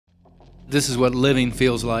This is what living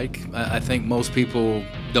feels like. I think most people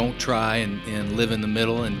don't try and live in the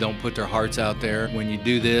middle and don't put their hearts out there. When you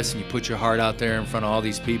do this and you put your heart out there in front of all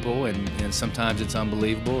these people, and sometimes it's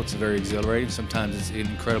unbelievable, it's very exhilarating, sometimes it's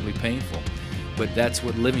incredibly painful. But that's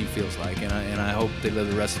what living feels like, and I hope they live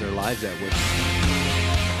the rest of their lives that way.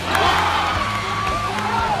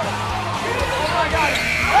 Oh my God!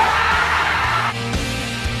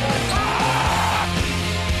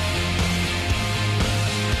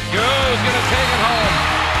 Goes, gonna take it home.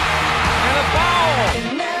 And a foul!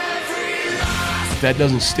 If that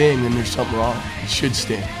doesn't sting, then there's something wrong. It should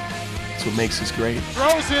sting. That's what makes this great.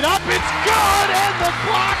 Throws it up, it's good, and the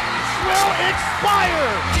clock will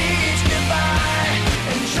expire!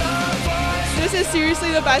 This is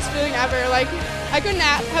seriously the best feeling ever. Like, I couldn't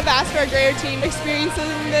have asked for a greater team.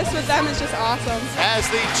 Experiencing this with them is just awesome. As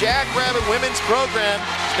the Jackrabbit women's program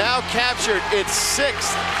now captured its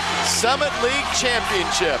 6th Summit League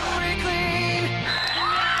championship.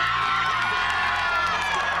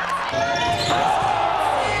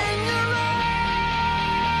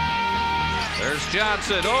 There's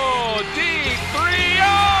Johnson. Oh, deep three.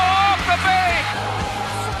 Oh, off the bank.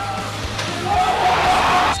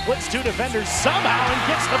 Splits 2 defenders somehow and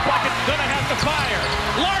gets the bucket. Gonna have to fire.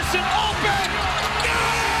 Larson open.